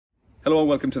Hello and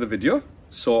welcome to the video.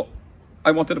 So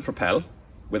I wanted to propel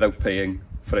without paying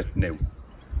for it new.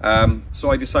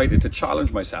 So I decided to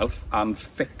challenge myself and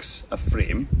fix a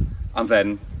frame and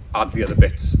then add the other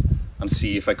bits and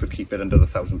see if I could keep it under the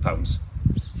 £1,000.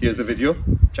 Here's the video,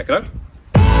 check it out.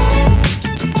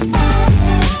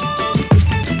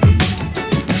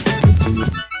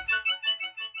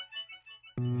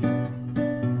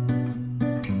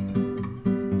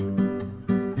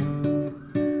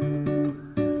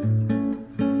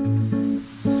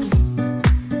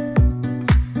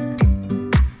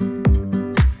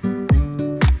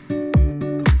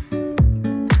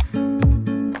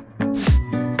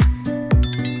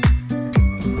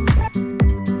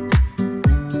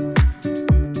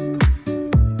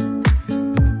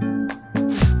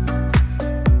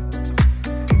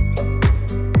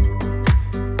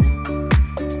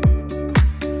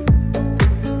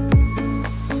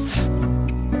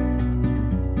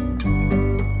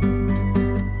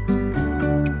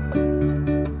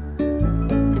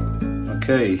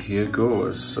 Okay, here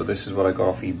goes. So this is what I got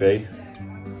off eBay.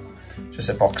 Just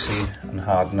epoxy and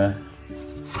hardener.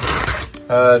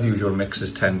 The usual mix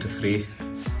is 10 to 3.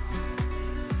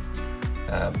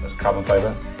 There's carbon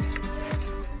fibre.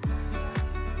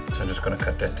 So I'm just going to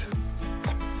cut it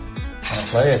and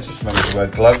apply it. Just remember to wear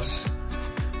gloves.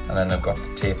 And then I've got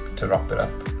the tape to wrap it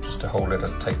up, just to hold it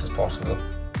as tight as possible.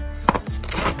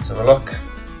 Let's have a look.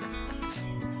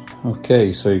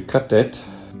 Okay, so you cut it.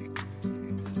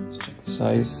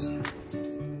 Size.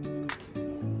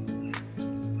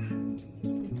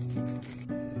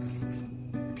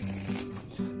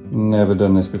 Never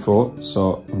done this before,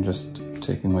 so I'm just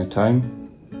taking my time.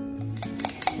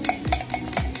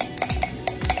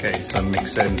 Okay, so I'm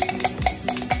mixing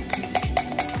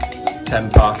 10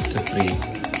 parts to 3.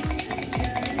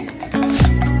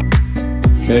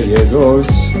 Okay, here goes.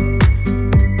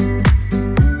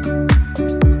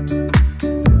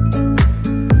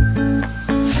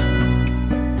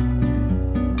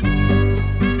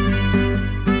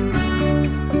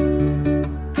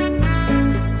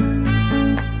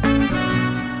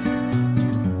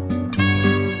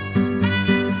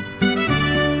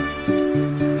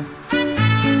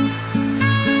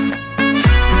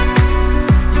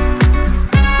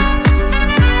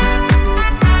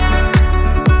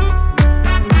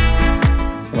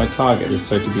 My target is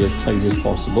try to be as tidy as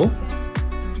possible,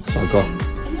 so I've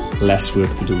got less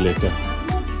work to do later.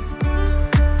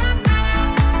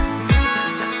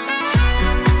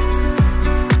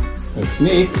 Looks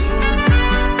neat.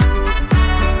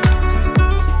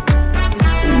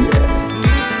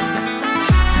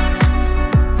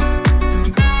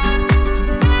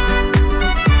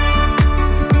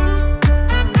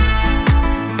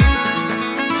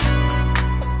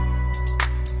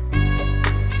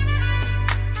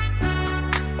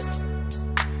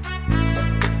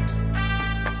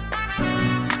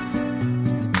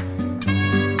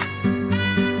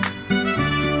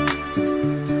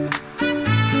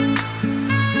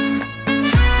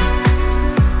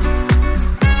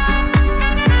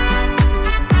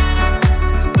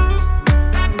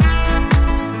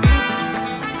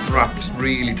 Wrapped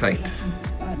really tight,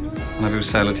 and I do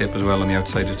sellotape as well on the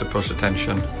outside just to push the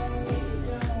tension.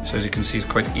 So as you can see, it's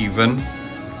quite even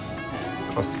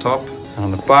across the top, and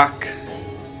on the back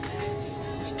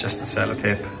it's just the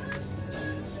sellotape.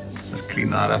 Let's clean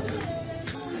that up.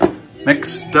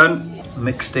 Mix done. The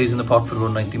mix stays in the pot for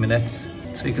about 90 minutes,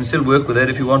 so you can still work with it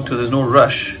if you want to. There's no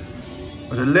rush. I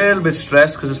was a little bit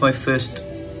stressed because it's my first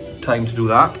time to do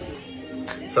that,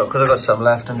 so because I've got some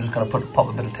left, I'm just going to pop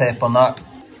a bit of tape on that.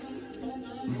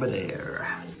 But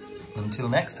there. Until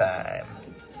next time.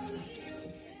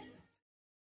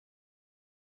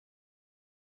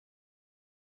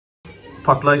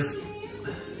 Pot life.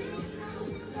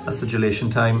 That's the gelation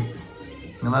time.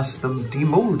 And that's the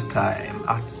demold time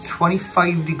at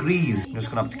 25 degrees. I'm just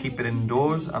gonna have to keep it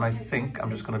indoors, and I think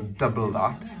I'm just gonna double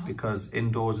that because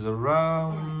indoors is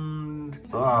around,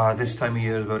 this time of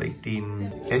year is about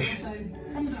 18-ish.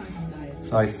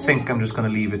 So I think I'm just gonna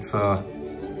leave it for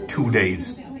 2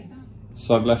 days.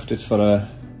 So I've left it for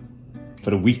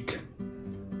a week.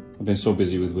 I've been so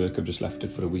busy with work, I've just left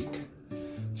it for a week.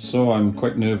 So I'm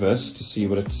quite nervous to see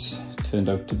what it's turned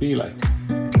out to be like.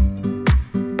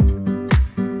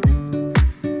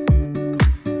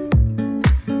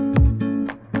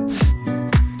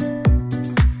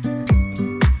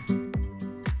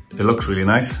 It looks really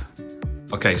nice.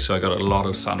 Okay, so I got a lot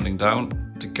of sanding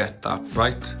down to get that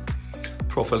right.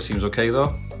 Profile seems okay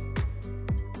though.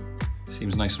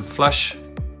 Seems nice and flush.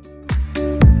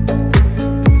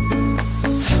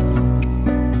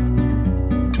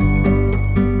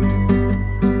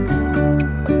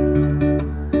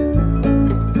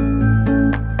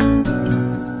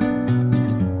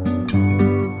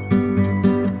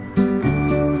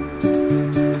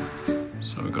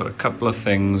 couple of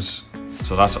things.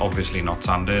 So that's obviously not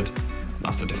sanded.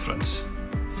 That's the difference.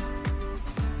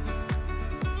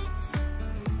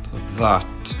 So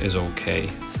that is okay.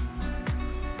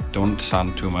 Don't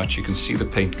sand too much. You can see the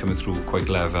paint coming through quite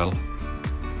level.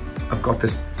 I've got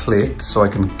this plate so I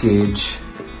can gauge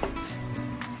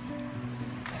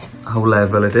how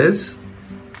level it is.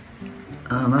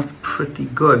 And that's pretty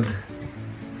good.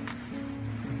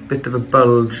 Bit of a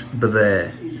bulge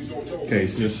there. Okay,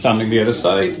 so just sanding the other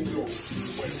side.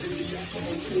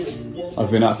 I've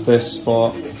been at this for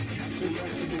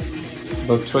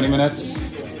about 20 minutes.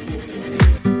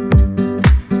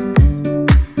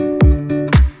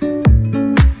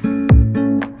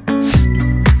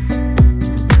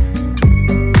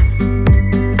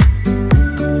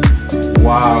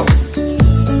 Wow.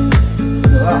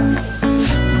 Look at that.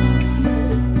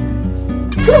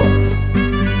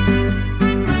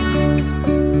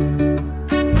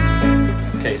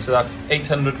 Okay, so that's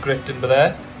 800 grit in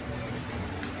there.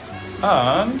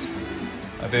 And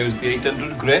I've used the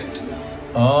 800 grit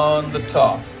on the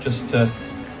top just to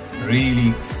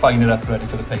really fine it up ready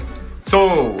for the paint.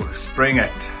 So, spraying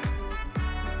it.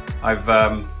 I've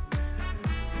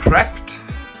prepped,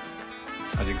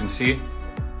 as you can see.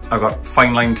 I've got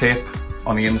fine line tape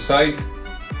on the inside.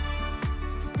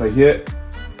 Right here,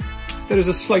 there is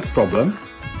a slight problem.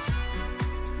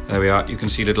 There we are, you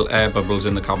can see little air bubbles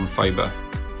in the carbon fibre.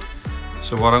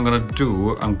 So what I'm gonna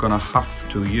do, I'm gonna have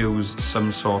to use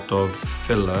some sort of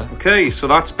filler. Okay, so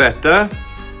that's better.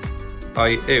 I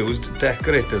used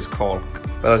decorator's caulk,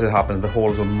 but as it happens, the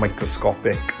holes are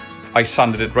microscopic. I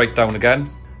sanded it right down again.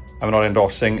 I'm not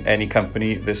endorsing any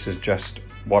company. This is just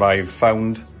what I've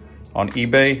found on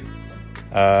eBay.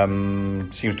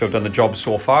 Seems to have done the job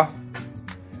so far.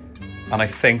 And I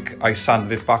think I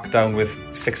sanded it back down with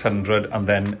 600 and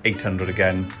then 800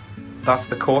 again. That's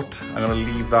the coat. I'm gonna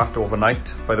leave that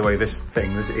overnight. By the way, this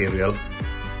aerial,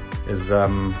 is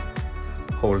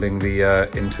holding the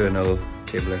internal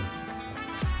cabling.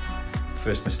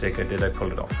 First mistake I did, I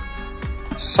pulled it off.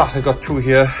 I got two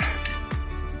here,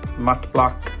 matte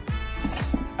black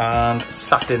and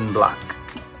satin black.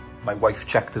 My wife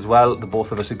checked as well, the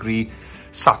both of us agree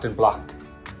satin black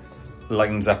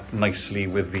lines up nicely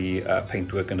with the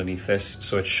paintwork underneath this,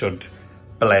 so it should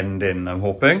blend in, I'm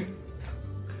hoping.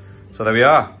 So there we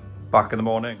are, back in the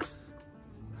morning.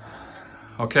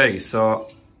 Okay, so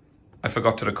I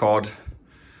forgot to record,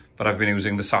 but I've been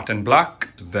using the satin black.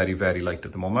 It's very, very light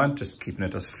at the moment, just keeping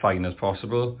it as fine as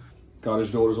possible.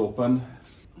 Garage door is open.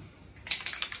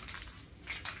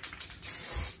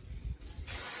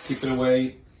 Keep it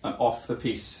away and off the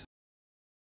piece.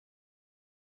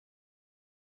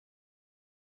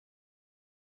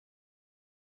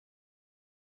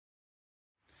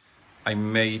 I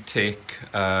may take,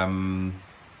 I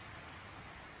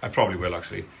probably will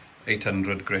actually,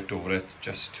 800 grit over it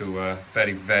just to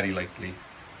very, very lightly.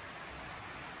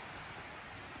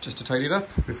 Just to tidy it up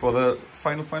before the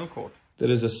final coat. There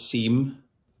is a seam,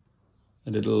 a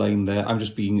little line there. I'm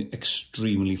just being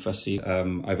extremely fussy.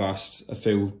 I've asked a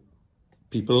few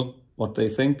people what they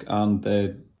think and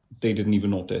they didn't even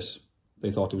notice.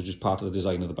 They thought it was just part of the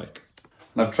design of the bike.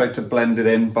 And I've tried to blend it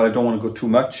in, but I don't want to go too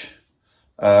much.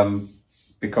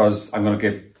 Because I'm going to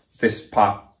give this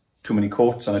part too many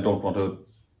coats and I don't want to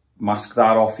mask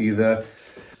that off either.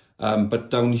 But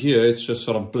down here, it's just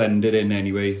sort of blended in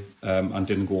anyway and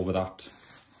didn't go over that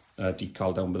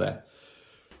decal down there.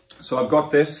 So I've got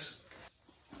this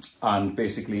and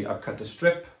basically I've cut a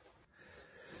strip.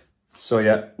 So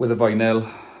yeah, with a vinyl,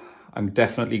 I'm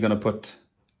definitely going to put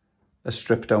a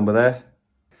strip down there.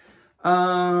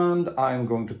 And I'm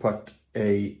going to put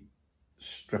a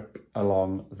strip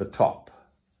along the top.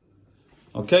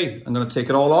 Okay, I'm going to take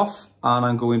it all off and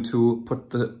I'm going to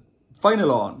put the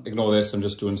vinyl on. Ignore this, I'm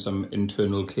just doing some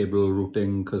internal cable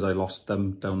routing because I lost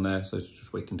them down there, so it's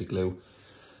just waiting to glue.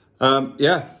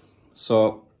 Yeah,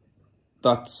 so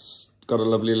that's got a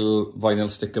lovely little vinyl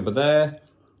sticker there,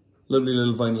 lovely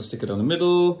little vinyl sticker down the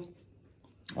middle,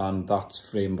 and that's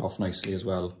framed off nicely as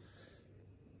well.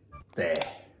 There,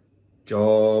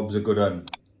 job's a good one.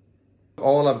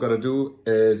 All I've got to do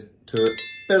is to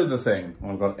build the thing.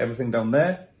 I've got everything down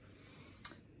there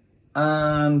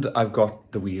and I've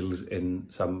got the wheels in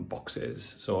some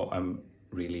boxes. So I'm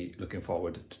really looking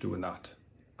forward to doing that.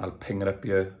 I'll ping it up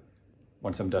here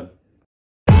once I'm done.